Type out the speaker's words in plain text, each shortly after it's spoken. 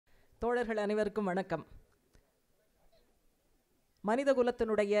தோழர்கள் அனைவருக்கும் வணக்கம்.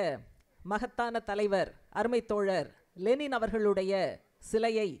 மனிதகுலத்தினுடைய மகத்தான தலைவர் அருமை தோழர் லெனின் அவர்களுடைய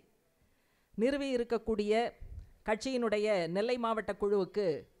சிலையை நிறுவி இருக்கக்கூடிய கட்சியினுடைய நெல்லை மாவட்ட குழுவுக்கு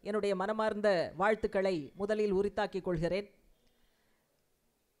என்னுடைய மனமார்ந்த வாழ்த்துக்களை முதலில் உரித்தாக்கிக் கொள்கிறேன்.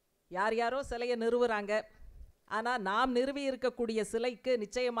 யார் யாரோ சிலையை நிறுவுறாங்க, ஆனால் நாம் நிறுவி இருக்கக்கூடிய சிலைக்கு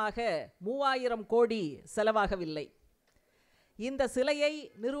நிச்சயமாக 3000 கோடி செலவாகவில்லை. இந்த சிலையை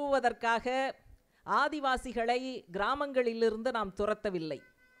நிறுவுவதற்காக ஆதிவாசிகளை கிராமங்களிலிருந்து நாம் துரத்தவில்லை.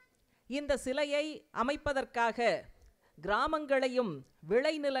 இந்த சிலையை அமைப்பதற்காக கிராமங்களையும்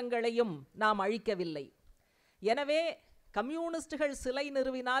விளைநிலங்களையும் நாம் அழிக்கவில்லை. எனவே கம்யூனிஸ்டுகள் சிலை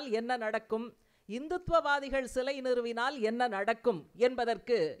நிறுவினால் என்ன நடக்கும், இந்துத்துவவாதிகள் சிலை நிறுவினால் என்ன நடக்கும்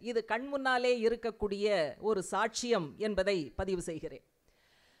என்பதற்கு இது கண்முன்னாலே இருக்கக்கூடிய ஒரு சாட்சியம் என்பதை பதிவு செய்கிறேன்.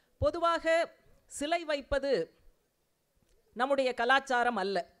 பொதுவாக சிலை வைப்பது நம்முடைய கலாச்சாரம்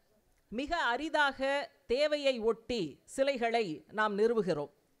அல்ல. மிக அரிதாக தேவையை ஒட்டி சிலைகளை நாம்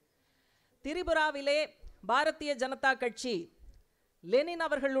நிறுவுகிறோம். திரிபுராவிலே பாரதிய ஜனதா கட்சி லெனின்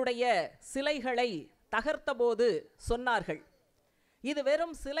அவர்களுடைய சிலைகளை தகர்த்தபோது சொன்னார்கள், இது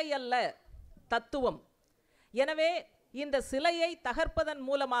வெறும் சிலை அல்ல, தத்துவம். எனவே இந்த சிலையை தகர்ப்பதன்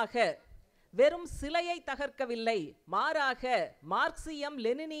மூலமாக வெறும் சிலையை தகர்க்கவில்லை, மாறாக மார்க்சியம்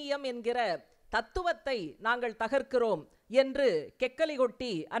லெனினியம் என்கிற தத்துவத்தை நாங்கள் தகர்க்கிறோம் என்று கெக்கலி கொட்டி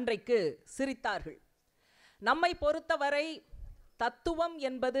அன்றைக்கு சிரித்தார்கள். நம்மை பொறுத்தவரை தத்துவம்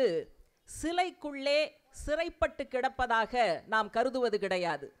என்பது சிலைக்குள்ளே சிறைப்பட்டு கிடப்பதாக நாம் கருதுவது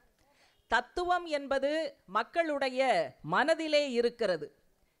கிடையாது. தத்துவம் என்பது மக்களுடைய மனதிலே இருக்கிறது.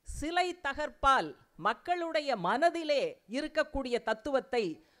 சிலை தகர்ப்பால் மக்களுடைய மனதிலே இருக்கக்கூடிய தத்துவத்தை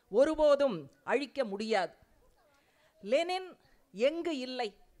ஒருபோதும் அழிக்க முடியாது. லெனின் எங்கு இல்லை?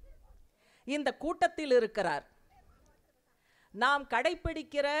 இந்த கூட்டத்தில் இருக்கிறார். நாம்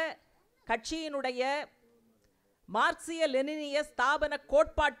கடைப்பிடிக்கிற கட்சியினுடைய மார்க்சிய லெனினிய ஸ்தாபன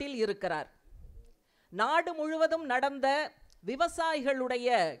கோட்பாட்டில் இருக்கிறார். நாடு முழுவதும் நடந்த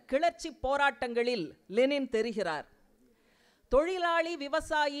விவசாயிகளுடைய கிளர்ச்சி போராட்டங்களில் லெனின் தெரிகிறார். தொழிலாளி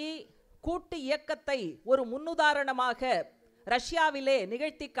விவசாயி கூட்டு இயக்கத்தை ஒரு முன்னுதாரணமாக ரஷ்யாவிலே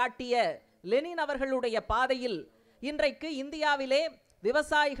நிகழ்த்தி காட்டிய லெனின் அவர்களுடைய பாதையில் இன்றைக்கு இந்தியாவிலே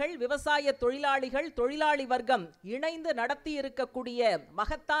விவசாயிகள், விவசாய தொழிலாளிகள், தொழிலாளி வர்க்கம் இணைந்து நடத்தி இருக்கக்கூடிய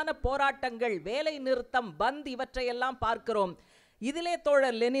மகத்தான போராட்டங்கள், வேலை நிறுத்தம், பந்த், இவற்றையெல்லாம் பார்க்கிறோம். இதிலே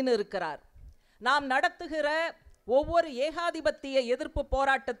தோழர் லெனின் இருக்கிறார். நாம் நடத்துகிற ஒவ்வொரு ஏகாதிபத்திய எதிர்ப்பு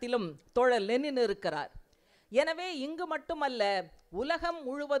போராட்டத்திலும் தோழர் லெனின் இருக்கிறார். எனவே இங்கு மட்டுமல்ல, உலகம்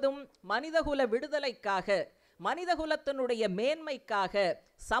முழுவதும் மனிதகுல விடுதலைக்காக, மனிதகுலத்தினுடைய மேன்மைக்காக,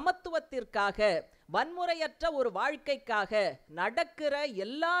 சமத்துவத்திற்காக, வன்முறையற்ற ஒரு வாழ்க்கைக்காக நடக்கிற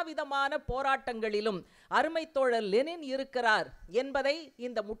எல்லா விதமான போராட்டங்களிலும் அருமை தோழர் லெனின் இருக்கிறார் என்பதை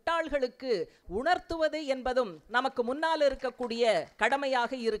இந்த முட்டாள்களுக்கு உணர்த்துவது என்பதும் நமக்கு முன்னால் இருக்கக்கூடிய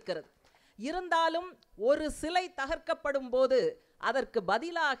கடமையாக இருக்கிறது. இருந்தாலும் ஒரு சிலை தகர்க்கப்படும் போது அதற்கு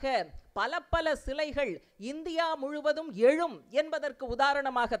பதிலாக பல பல சிலைகள் இந்தியா முழுவதும் எழும் என்பதற்கு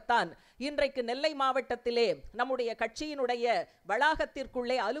உதாரணமாகத்தான் இன்றைக்கு நெல்லை மாவட்டத்திலே நம்முடைய கட்சியினுடைய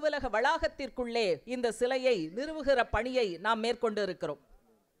வளாகத்திற்குள்ளே, அலுவலக வளாகத்திற்குள்ளே இந்த சிலையை நிறுவுகிற பணியை நாம் மேற்கொண்டு இருக்கிறோம்.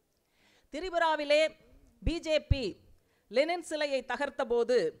 திரிபுராவிலே பிஜேபி லெனின் சிலையை தகர்த்த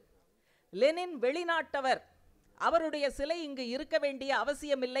போது லெனின் வெளிநாட்டவர், அவருடைய சிலை இங்கு இருக்க வேண்டிய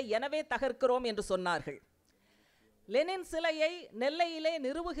அவசியமில்லை, எனவே தகர்க்கிறோம் என்று சொன்னார்கள். லெனின் சிலையை நெல்லையிலே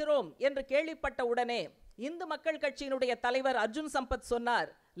நிறுவுகிறோம் என்று கேள்விப்பட்ட உடனே இந்து மக்கள் கட்சியினுடைய தலைவர் அர்ஜுன் சம்பத் சொன்னார்,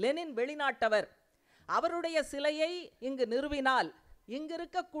 லெனின் வெளிநாட்டவர், அவருடைய சிலையை இங்கு நிறுவினால் இங்கு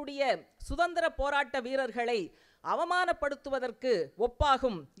இருக்கக்கூடிய சுதந்திர போராட்ட வீரர்களை அவமானப்படுத்துவதற்கு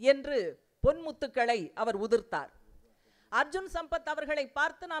ஒப்பாகும் என்று பொன்முத்துக்களை அவர் உதிர்த்தார். அர்ஜுன் சம்பத் அவர்களை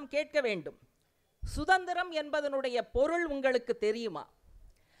பார்த்து நாம் கேட்க வேண்டும், சுதந்திரம் என்பதனுடைய பொருள் உங்களுக்கு தெரியுமா?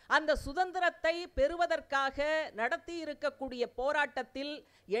 அந்த சுதந்திரத்தை பெறுவதற்காக நடத்தி இருக்கக்கூடிய போராட்டத்தில்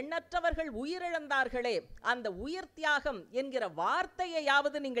எண்ணற்றவர்கள் உயிரிழந்தார்களே, அந்த உயிர் தியாகம் என்கிற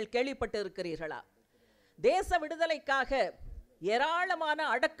வார்த்தையையாவது நீங்கள் கேள்விப்பட்டு இருக்கிறீர்களா? தேச விடுதலைக்காக ஏராளமான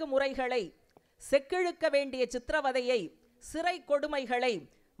அடக்குமுறைகளை, செக்கிழுக்க வேண்டிய சித்திரவதையை, சிறை கொடுமைகளை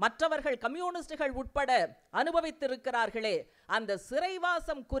மற்றவர்கள் கம்யூனிஸ்டுகள் உட்பட அனுபவித்திருக்கிறார்களே, அந்த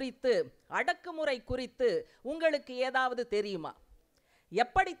சிறைவாசம் குறித்து, அடக்குமுறை குறித்து உங்களுக்கு ஏதாவது தெரியுமா?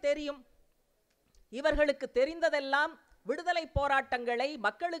 எப்படி தெரியும்? இவர்களுக்கு தெரிந்ததெல்லாம் விடுதலை போராட்டங்களை,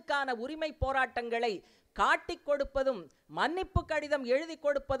 மக்களுக்கான உரிமை போராட்டங்களை காட்டிக் கொடுப்பதும் மன்னிப்பு கடிதம் எழுதி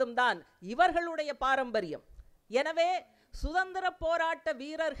கொடுப்பதும் தான் இவர்களுடைய பாரம்பரியம். எனவே சுதந்திர போராட்ட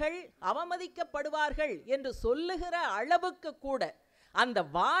வீரர்கள் அவமதிக்கப்படுவார்கள் என்று சொல்லுகிற அளவுக்கு கூட அந்த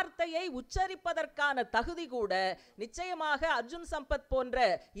வார்த்தையை உச்சரிப்பதற்கான தகுதி கூட நிச்சயமாக அர்ஜுன் சம்பத் போன்ற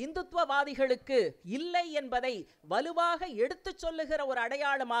இந்துத்துவவாதிகளுக்கு இல்லை என்பதை வலுவாக எடுத்துச் சொல்லுகிற ஒரு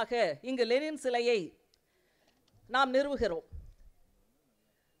அடையாளமாக இங்கு லெனின் சிலையை நாம் நிறுவுகிறோம்.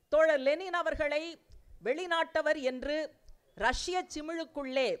 தோழர் லெனின் அவர்களை வெளிநாட்டவர் என்று ரஷ்ய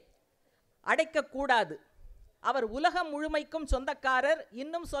சிமிழுக்குள்ளே அடைக்கக்கூடாது. அவர் உலகம் முழுமைக்கும் சொந்தக்காரர்.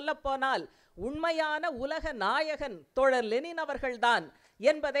 இன்னும் சொல்லப்போனால் உண்மையான உலக நாயகன் தோழர் லெனின் அவர்கள்தான்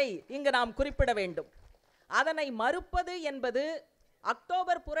என்பதை இங்கு நாம் குறிப்பிட வேண்டும். அதனை மறுப்பது என்பது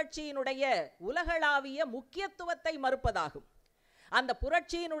அக்டோபர் புரட்சியினுடைய உலகளாவிய முக்கியத்துவத்தை மறுப்பதாகும். அந்த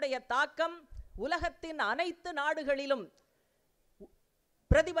புரட்சியினுடைய தாக்கம் உலகத்தின் அனைத்து நாடுகளிலும்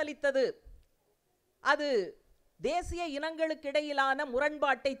பிரதிபலித்தது. அது தேசிய இனங்களுக்கிடையிலான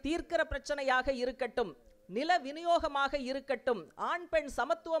முரண்பாட்டை தீர்க்கிற பிரச்சனையாக இருக்கட்டும், நில விநியோகமாக இருக்கட்டும், ஆண் பெண்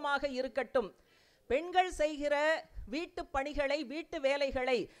சமத்துவமாக இருக்கட்டும், பெண்கள் செய்கிற வீட்டு பணிகளை வீட்டு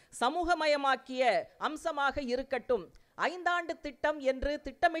வேலைகளை சமூகமயமாக்கிய அம்சமாக இருக்கட்டும், 5 ஆண்டு திட்டம் என்று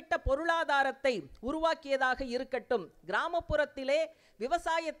திட்டமிட்ட பொருளாதாரத்தை உருவாக்கியதாக இருக்கட்டும், கிராமப்புறத்திலே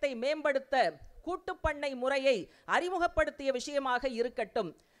விவசாயத்தை மேம்படுத்த கூட்டுப்பண்ணை முறையை அறிமுகப்படுத்திய விஷயமாக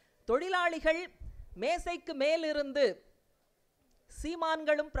இருக்கட்டும், தொழிலாளிகள் மேசைக்கு மேலிருந்து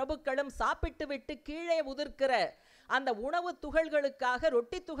சீமான்களும் பிரபுக்களும் சாப்பிட்டு விட்டு கீழே உதிர்க்கிற அந்த உணவு துகள்களுக்காக,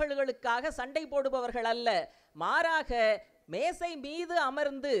 ரொட்டி துகள்களுக்காக சண்டை போடுபவர்கள் அல்ல. மாறாக மேசை மீது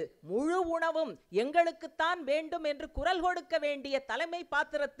அமர்ந்து முழு உணவும் எங்களுக்குத்தான் வேண்டும் என்று குரல் கொடுக்க வேண்டிய தலைமை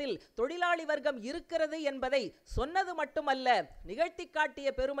பாத்திரத்தில் தொழிலாளி வர்க்கம் இருக்கிறது என்பதை சொன்னது மட்டுமல்ல, நிகழ்த்தி காட்டிய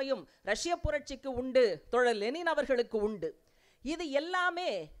பெருமையும் ரஷ்ய புரட்சிக்கு உண்டு, தோழர் லெனின் அவர்களுக்கு உண்டு. இது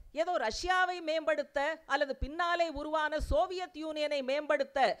எல்லாமே ஏதோ ரஷ்யாவை மேம்படுத்த அல்லது பின்னாலே உருவான சோவியத் யூனியனை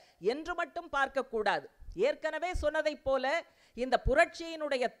மேம்படுத்த என்று மட்டும் பார்க்கக்கூடாது. ஏற்கனவே சொன்னதைப் போல இந்த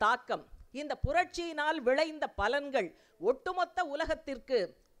புரட்சியினுடைய தாக்கம், இந்த புரட்சியினால் விளைந்த பலன்கள் ஒட்டுமொத்த உலகத்திற்கு,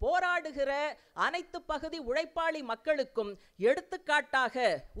 போராடுகிற அனைத்து பகுதி உழைப்பாளி மக்களுக்கும் எடுத்துக்காட்டாக,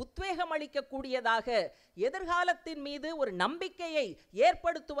 உத்வேகம் அளிக்கக்கூடியதாக, எதிர்காலத்தின் மீது ஒரு நம்பிக்கையை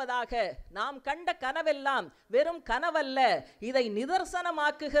ஏற்படுத்துவதாக, நாம் கண்ட கனவெல்லாம் வெறும் கனவல்ல, இதை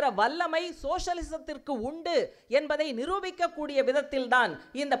நிதர்சனமாக்குகிற வல்லமை சோஷலிசத்திற்கு உண்டு என்பதை நிரூபிக்கக்கூடிய விதத்தில்தான்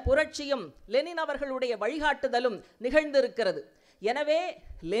இந்த புரட்சியும் லெனின் அவர்களுடைய வழிகாட்டுதலும் நிகழ்ந்திருக்கிறது. எனவே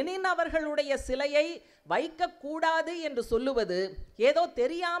லெனின் அவர்களுடைய சிலையை வைக்கக்கூடாது என்று சொல்லுவது ஏதோ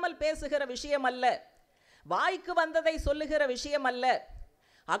தெரியாமல் பேசுகிற விஷயம் அல்ல, வாய்க்கு வந்ததை சொல்லுகிற விஷயம் அல்ல.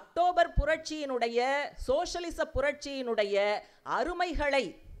 அக்டோபர் புரட்சியினுடைய, சோஷலிச புரட்சியினுடைய அருமைகளை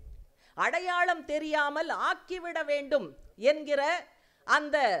அடையாளம் தெரியாமல் ஆக்கிவிட வேண்டும் என்கிற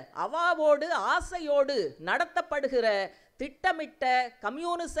அந்த அவாவோடு ஆசையோடு நடத்தப்படுகிற திட்டமிட்ட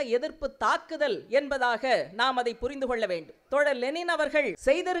கம்யூனிச எதிர்ப்பு தாக்குதல் என்பதாக நாம் அதை புரிந்து கொள்ள வேண்டும். தோழர் லெனின் அவர்கள்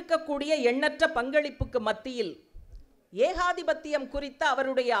செய்திருக்கக்கூடிய எண்ணற்ற பங்களிப்புக்கு மத்தியில் ஏகாதிபத்தியம் குறித்த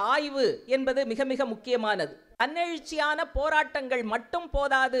அவருடைய ஆய்வு என்பது மிக மிக முக்கியமானது. தன்னெழுச்சியான போராட்டங்கள் மட்டும்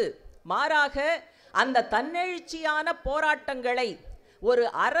போதாது, மாறாக அந்த தன்னெழுச்சியான போராட்டங்களை ஒரு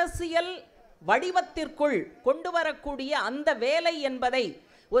அரசியல் வடிவத்திற்குள் கொண்டு வரக்கூடிய அந்த வேலை என்பதை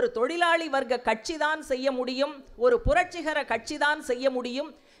ஒரு தொழிலாளி வர்க்க கட்சி தான் செய்ய முடியும், ஒரு புரட்சிகர கட்சி தான் செய்ய முடியும்.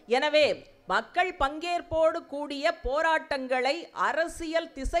 எனவே மக்கள் பங்கேற்போடு கூடிய போராட்டங்களை அரசியல்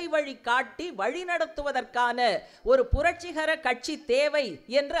திசை வழி காட்டி வழிநடத்துவதற்கான ஒரு புரட்சிகர கட்சி தேவை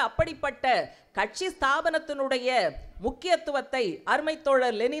என்று அப்படிப்பட்ட கட்சி ஸ்தாபனத்தினுடைய முக்கியத்துவத்தை அருமை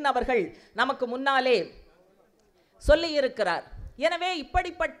தோழர் லெனின் அவர்கள் நமக்கு முன்னாலே சொல்லியிருக்கிறார். எனவே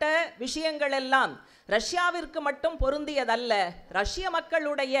இப்படிப்பட்ட விஷயங்கள் எல்லாம் ரஷ்யாவிற்கு மட்டும் பொருந்தியதல்ல, ரஷ்ய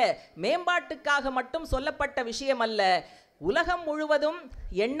மக்களுடைய மேம்பாட்டுக்காக மட்டும் சொல்லப்பட்ட விஷயம் அல்ல. உலகம் முழுவதும்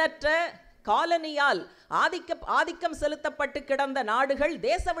எண்ணற்ற காலனியால் ஆதிக்கம் செலுத்தப்பட்டு கிடந்த நாடுகள்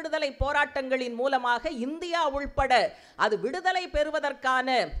தேச விடுதலை போராட்டங்களின் மூலமாக இந்தியா உள்பட அது விடுதலை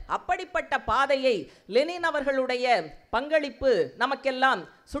பெறுவதற்கான அப்படிப்பட்ட பாதையை லெனின் அவர்களுடைய பங்களிப்பு நமக்கெல்லாம்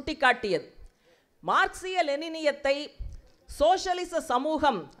சுட்டிக்காட்டியது. மார்க்சிய லெனினியத்தை, சோஷலிச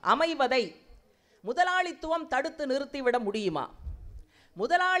சமூகம் அமைவதை முதலாளித்துவம் தடுத்து நிறுத்திவிட முடியுமா?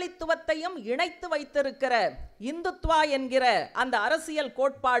 முதலாளித்துவத்தையும் இணைத்து வைத்திருக்கிற இந்துத்வா என்கிற அந்த அரசியல்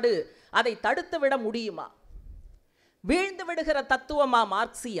கோட்பாடு அதை தடுத்து விட முடியுமா? வீழ்ந்து விடுகிற தத்துவமா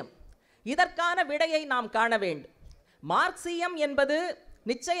மார்க்சியம்? இதற்கான விடையை நாம் காண வேண்டும். மார்க்சியம் என்பது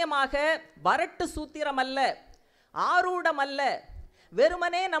நிச்சயமாக வரட்டு சூத்திரம் அல்ல, ஆரூடம் அல்ல,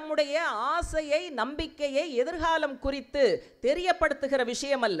 வெறுமனே நம்முடைய ஆசையை, நம்பிக்கையை, எதிர்காலம் குறித்து தெரியப்படுத்துகிற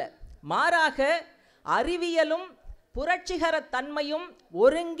விஷயம் அல்ல. மாறாக அறிவியலும் புரட்சிகர தன்மையும்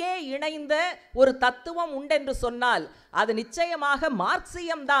ஒருங்கே இணைந்த ஒரு தத்துவம் உண்டென்று சொன்னால் அது நிச்சயமாக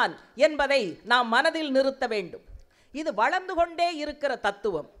மார்க்சியம் தான் என்பதை நாம் மனதில் நிறுத்த வேண்டும். இது வளர்ந்து கொண்டே இருக்கிற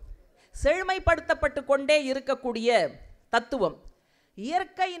தத்துவம், செழுமைப்படுத்தப்பட்டு கொண்டே இருக்கக்கூடிய தத்துவம்.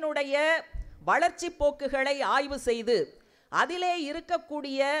 இயற்கையினுடைய வளர்ச்சி போக்குகளை ஆய்வு செய்து அதிலே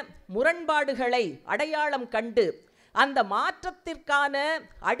இருக்கக்கூடிய முரண்பாடுகளை அடையாளம் கண்டு அந்த மாற்றத்திற்கான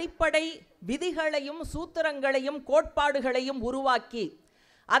அடிப்படை விதிகளையும் சூத்திரங்களையும் கோட்பாடுகளையும் உருவாக்கி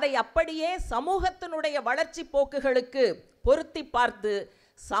அதை அப்படியே சமூகத்தினுடைய வளர்ச்சி போக்குகளுக்கு பொருத்தி பார்த்து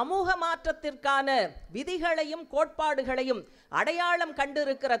சமூக மாற்றத்திற்கான விதிகளையும் கோட்பாடுகளையும் அடையாளம்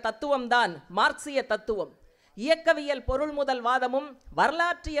கண்டிருக்கிற தத்துவம்தான் மார்க்சிய தத்துவம். இயக்கவியல் பொருள்முதல்வாதமும்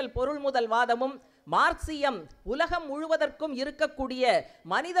வரலாற்றியல் பொருள்முதல்வாதமும் மார்க்சியம் உலகம் முழுவதற்கும் இருக்கக்கூடிய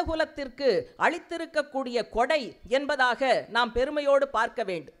மனிதகுலத்திற்கு அளித்திருக்கக்கூடிய கொடை என்பதாக நாம் பெருமையோடு பார்க்க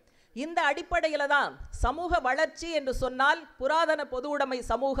வேண்டும். இந்த அடிப்படையில் தான் சமூக வளர்ச்சி என்று சொன்னால் புராதன பொது உடைமை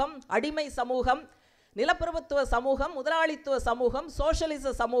சமூகம், அடிமை சமூகம், நிலப்பிரபுத்துவ சமூகம், முதலாளித்துவ சமூகம்,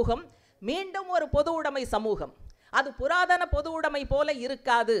 சோஷலிச சமூகம், மீண்டும் ஒரு பொது உடைமை சமூகம். அது புராதன பொது உடைமை போல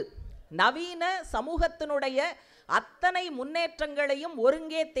இருக்காது. நவீன சமூகத்தினுடைய அத்தனை முன்னேற்றங்களையும்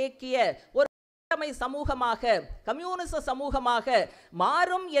ஒருங்கே தேக்கிய ஒரு சமூகமாக, கம்யூனிச சமூகமாக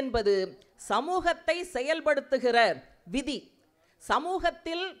மாறும் என்பது சமூகத்தை செயல்படுத்துகிற விதி.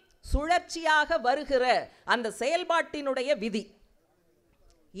 சமூகத்தில் சுழற்சியாக வருகிற அந்த செயல்பாட்டினுடைய விதி.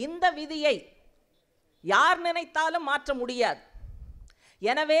 இந்த விதியை யார் நினைத்தாலும் மாற்ற முடியாது.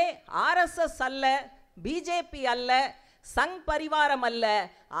 எனவே RSS அல்ல, பிஜேபி அல்ல, சங் பரிவாரம் அல்ல,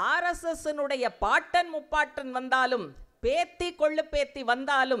 RSSனுடைய பாட்டன் முப்பாட்டன் வந்தாலும், பேத்தி கொள்ளு பேத்தி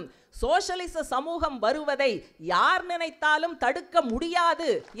வந்தாலும் சோஷலிச சமூகம் வருவதை யார் நினைத்தாலும் தடுக்க முடியாது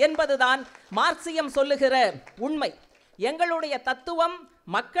என்பதுதான் மார்க்சியம் சொல்லுகிற உண்மை. எங்களுடைய தத்துவம்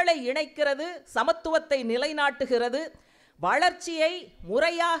மக்களை இணைக்கிறது, சமத்துவத்தை நிலைநாட்டுகிறது, வளர்ச்சியை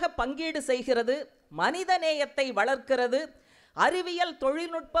முறையாக பங்கீடு செய்கிறது, மனித நேயத்தை வளர்க்கிறது, அறிவியல்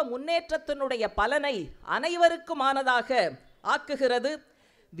தொழில்நுட்ப முன்னேற்றத்தினுடைய பலனை அனைவருக்குமானதாக ஆக்குகிறது,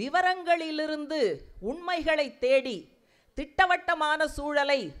 விவரங்களிலிருந்து உண்மைகளை தேடி திட்டவட்டமான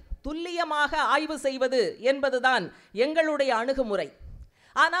சூழலை துல்லியமாக ஆய்வு செய்வது என்பதுதான் எங்களுடைய அணுகுமுறை.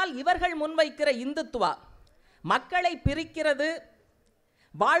 ஆனால் இவர்கள் முன்வைக்கிற இந்துத்துவா மக்களை பிரிக்கிறது,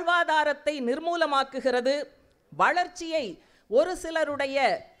 வாழ்வாதாரத்தை நிர்மூலமாக்குகிறது, வளர்ச்சியை ஒரு சிலருடைய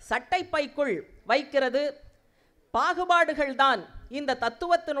சட்டைப்பைக்குள் வைக்கிறது. பாகுபாடுகள்தான் இந்த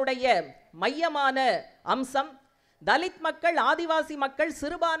தத்துவத்தினுடைய மையமான அம்சம். தலித் மக்கள், ஆதிவாசி மக்கள்,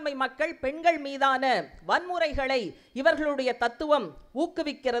 சிறுபான்மை மக்கள், பெண்கள் மீதான வன்முறைகளை இவர்களுடைய தத்துவம்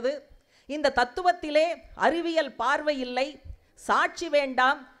ஊக்குவிக்கிறது. இந்த தத்துவத்திலே அறிவியல் பார்வை இல்லை, சாட்சி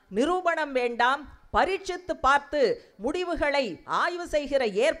வேண்டாம், நிரூபணம் வேண்டாம், பரீட்சித்து பார்த்து முடிவுகளை ஆய்வு செய்கிற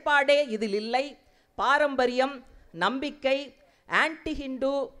ஏற்பாடே இதில் இல்லை. பாரம்பரியம், நம்பிக்கை, ஆன்டி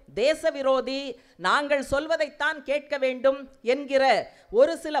ஹிந்து, தேச விரோதி, நாங்கள் சொல்வதைத்தான் கேட்க வேண்டும் என்கிற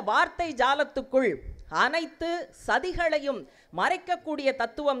ஒரு சில வார்த்தை ஜாலத்துக்குள் அனைத்து சதிகளையும் மறைக்கக்கூடிய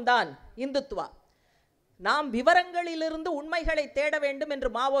தத்துவம்தான் இந்துத்துவா. நாம் விவரங்களிலிருந்து உண்மைகளை தேட வேண்டும் என்று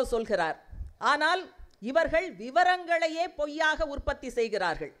மாவோ சொல்கிறார். ஆனால் இவர்கள் விவரங்களையே பொய்யாக உற்பத்தி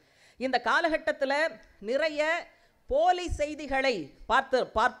செய்கிறார்கள். இந்த காலகட்டத்தில் நிறைய போலி செய்திகளை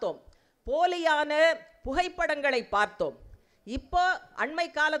பார்த்தோம், போலியான புகைப்படங்களை பார்த்தோம். இப்போ அண்மை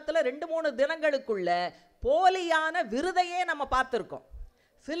காலத்தில் 2-3 தினங்களுக்குள்ள போலியான விருதையே நம்ம பார்த்துருக்கோம்.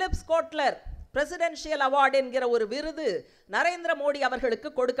 பிலிப்ஸ் கோட்லர் பிரசிடென்ஷியல் அவார்டு என்கிற ஒரு விருது நரேந்திர மோடி அவர்களுக்கு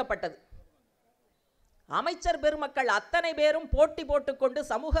கொடுக்கப்பட்டது. அமைச்சர் பெருமக்கள் அத்தனை பேரும் போட்டி போட்டுக்கொண்டு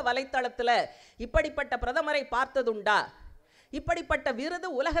சமூக வலைத்தளத்தில் இப்படிப்பட்ட பிரதமரை பார்த்ததுண்டா? இப்படிப்பட்ட விருது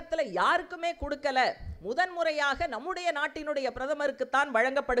உலகத்தில் யாருக்குமே கொடுக்கல, முதன்முறையாக நம்முடைய நாட்டினுடைய பிரதமருக்குத்தான்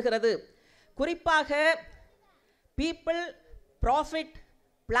வழங்கப்படுகிறது. குறிப்பாக பீப்பிள், ப்ராஃபிட்,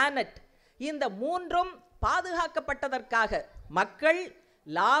 பிளானட், இந்த மூன்றும் பாதுகாக்கப்பட்டதற்காக, மக்கள்,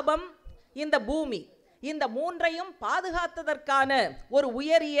 லாபம், இந்த பூமி, இந்த மூன்றையும் பாதுகாத்ததற்கான ஒரு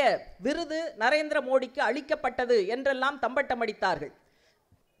உயரிய விருது நரேந்திர மோடிக்கு அளிக்கப்பட்டது என்றெல்லாம் தம்பட்டம் அடித்தார்கள்.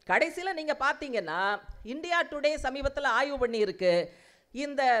 கடைசியில் நீங்கள் பார்த்தீங்கன்னா இந்தியா டுடே சமீபத்தில் ஆய்வு பண்ணியிருக்கு.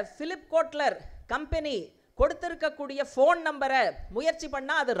 இந்த பிலிப் கோட்லர் கம்பெனி கொடுத்திருக்கக்கூடிய ஃபோன் நம்பரை முயற்சி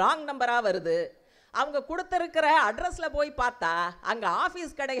பண்ணால் அது ராங் நம்பராக வருது. அவங்க கொடுத்திருக்கிற அட்ரஸில் போய் பார்த்தா அங்கே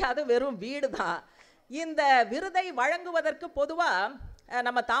ஆஃபீஸ் கிடையாது, வெறும் வீடு தான். இந்த விருதை வழங்குவதற்கு பொதுவாக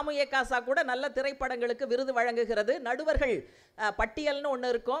நம்ம தாமு ஏகாசா கூட நல்ல திரைப்படங்களுக்கு விருது வழங்குகிறது. நடுவர்கள் பட்டியல்னு ஒன்று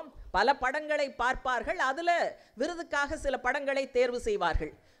இருக்கும், பல படங்களை பார்ப்பார்கள், அதில் விருதுக்காக சில படங்களை தேர்வு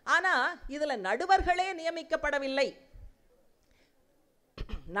செய்வார்கள். ஆனால் இதில் நடுவர்களே நியமிக்கப்படவில்லை.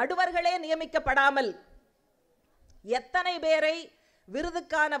 நடுவர்களே நியமிக்கப்படாமல் எத்தனை பேரை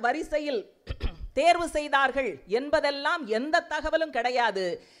விருதுக்கான வரிசையில் தேர்வு செய்தார்கள் என்பதெல்லாம் எந்த தகவலும் கிடையாது.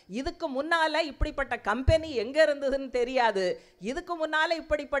 இதுக்கு முன்னால இப்படிப்பட்ட கம்பெனி எங்க இருந்ததுன்னு தெரியாது. இதுக்கு முன்னால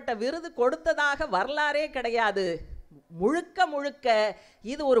இப்படிப்பட்ட விருது கொடுத்ததாக வரலாறே கிடையாது. முழுக்க முழுக்க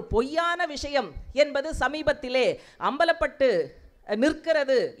இது ஒரு பொய்யான விஷயம் என்பது சமீபத்திலே அம்பலப்பட்டு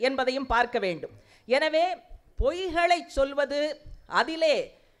நிற்கிறது என்பதையும் பார்க்க வேண்டும். எனவே பொய்களை சொல்வது, அதிலே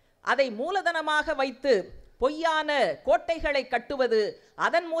அதை மூலதனமாக வைத்து பொய்யான கோட்டைகளை கட்டுவது,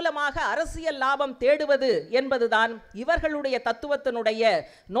 அதன் மூலமாக அரசியல் லாபம் தேடுவது என்பதுதான் இவர்களுடைய தத்துவத்தினுடைய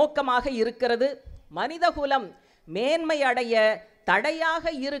நோக்கமாக இருக்கிறது. மனிதகுலம் மேன்மை அடைய தடையாக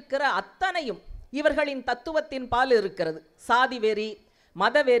இருக்கிற அத்தனையும் இவர்களின் தத்துவத்தின் பால் இருக்கிறது. சாதிவெறி,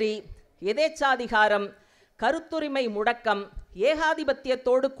 மதவெறி, எதேச்சாதிகாரம், கருத்துரிமை முடக்கம்,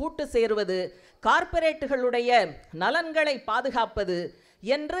 ஏகாதிபத்தியத்தோடு கூட்டு சேருவது, கார்ப்பரேட்டுகளுடைய நலன்களை பாதுகாப்பது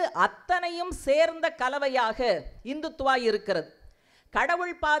என்று அத்தனையும் சேர்ந்த கலவையாக இந்துத்துவா இருக்கிறது.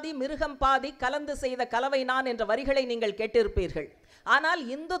 கடவுள் பாதி மிருகம் பாதி கலந்து செய்த கலவை நான் என்ற வரிகளை நீங்கள் கேட்டிருப்பீர்கள். ஆனால்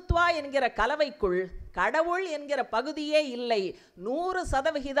இந்துத்துவா என்கிற கலவைக்குள் கடவுள் என்கிற பகுதியே இல்லை,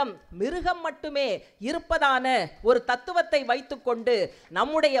 100% மிருகம் மட்டுமே இருப்பதான ஒரு தத்துவத்தை வைத்துக்கொண்டு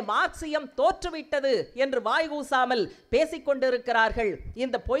நம்முடைய மார்க்சியம் தோற்றுவிட்டது என்று வாய்கூசாமல் பேசிக்கொண்டிருக்கிறார்கள்.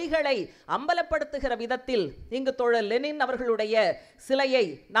 இந்த பொய்களை அம்பலப்படுத்துகிற விதத்தில் இங்கு தோழர் லெனின் அவர்களுடைய சிலையை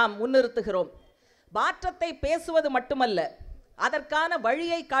நாம் முன்னிறுத்துகிறோம். மாற்றத்தை பேசுவது மட்டுமல்ல, அதற்கான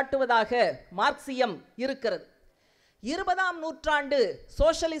வழியை காட்டுவதாக மார்க்சியம் இருக்கிறது. 20ஆம் நூற்றாண்டு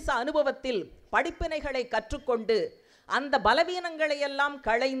சோஷலிச அனுபவத்தில் படிப்பினைகளை கற்றுக்கொண்டு அந்த பலவீனங்களை எல்லாம்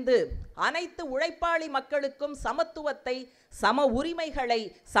களைந்து அனைத்து உழைப்பாளி மக்களுக்கும் சமத்துவத்தை, சம உரிமைகளை,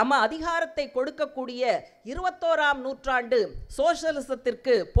 சம அதிகாரத்தை கொடுக்கக்கூடிய 21ஆம் நூற்றாண்டு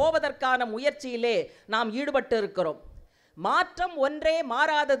சோஷலிசத்திற்கு போவதற்கான முயற்சியிலே நாம் ஈடுபட்டு இருக்கிறோம். மாற்றம் ஒன்றே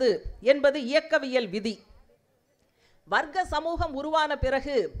மாறாதது என்பது இயக்கவியல் விதி. வர்க்க சமூகம் உருவான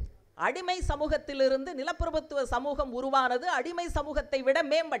பிறகு அடிமை சமூகத்திலிருந்து நிலப்பிரபுத்துவ சமூகம் உருவானது அடிமை சமூகத்தை விட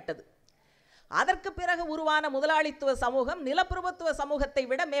மேம்பட்டது. அதற்கு பிறகு உருவான முதலாளித்துவ சமூகம் நிலப்பிரபுத்துவ சமூகத்தை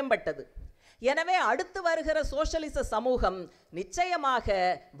விட மேம்பட்டது. எனவே அடுத்து வருகிற சோஷலிச சமூகம் நிச்சயமாக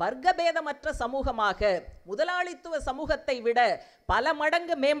வர்க்கபேதமற்ற சமூகமாக முதலாளித்துவ சமூகத்தை விட பல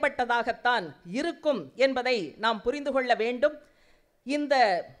மடங்கு மேம்பட்டதாகத்தான் இருக்கும் என்பதை நாம் புரிந்து கொள்ள வேண்டும். இந்த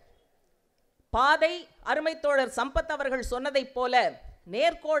பாதை அருமை தோழர் சம்பத் அவர்கள் சொன்னதைப் போல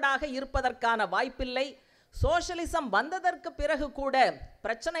நேர்கோடாக இருப்பதற்கான வாய்ப்பில்லை. சோஷலிசம் வந்ததற்கு பிறகு கூட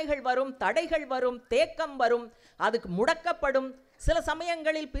பிரச்சனைகள் வரும், தடைகள் வரும், தேக்கம் வரும், அதுக்கு முடக்கப்படும், சில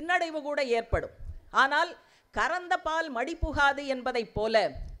சமயங்களில் பின்னடைவு கூட ஏற்படும். ஆனால் கறந்த பால் மடிப்புகாது என்பதைப் போல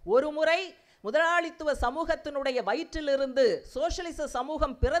ஒரு முறை முதலாளித்துவ சமூகத்தினுடைய வயிற்றிலிருந்து சோஷலிச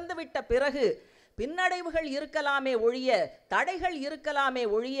சமூகம் பிறந்துவிட்ட பிறகு பின்னடைவுகள் இருக்கலாமே ஒழிய, தடைகள் இருக்கலாமே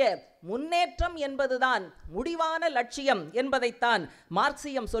ஒழிய, முன்னேற்றம் என்பதுதான் முடிவான லட்சியம் என்பதைத்தான்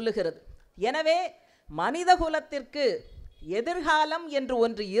மார்க்சியம் சொல்லுகிறது. எனவே மனிதகுலத்திற்கு எதிர்காலம் என்று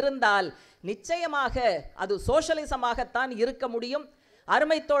ஒன்று இருந்தால் நிச்சயமாக அது சோஷலிசமாகத்தான் இருக்க முடியும்.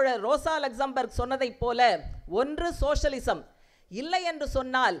 அருமை தோழர் ரோசா லக்சம்பர்க் சொன்னதைப் போல, ஒன்று சோஷலிசம், இல்லை என்று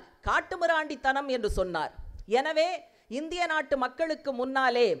சொன்னால் காட்டுமிராண்டித்தனம் என்று சொன்னார். எனவே இந்திய நாட்டு மக்களுக்கு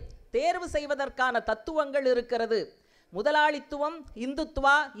முன்னாலே தேர்வு செய்வதற்கான தத்துவங்கள் இருக்கிறது. முதலாளித்துவம்,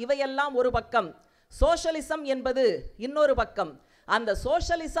 இந்துத்துவா இவையெல்லாம் ஒரு பக்கம், சோஷலிசம் என்பது இன்னொரு பக்கம். அந்த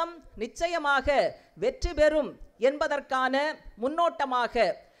சோஷலிசம் நிச்சயமாக வெற்றி பெறும் என்பதற்கான முன்னோட்டமாக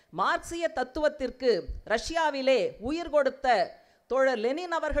மார்க்சிய தத்துவத்திற்கு ரஷ்யாவிலே உயிர் கொடுத்த தோழர்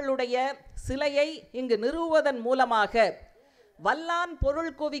லெனின் அவர்களுடைய சிலையை இங்கு நிறுவுவதன் மூலமாக வல்லான்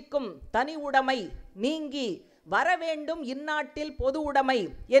பொருள் குவிக்கும் தனி உடைமை நீங்கி வரவேண்டும் இந்நாட்டில் பொது உடைமை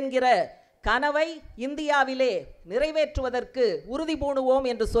என்கிற கனவை இந்தியாவிலே நிறைவேற்றுவதற்கு உறுதி பூணுவோம்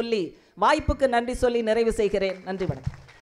என்று சொல்லி வாய்ப்புக்கு நன்றி சொல்லி நிறைவு செய்கிறேன். நன்றி வணக்கம்.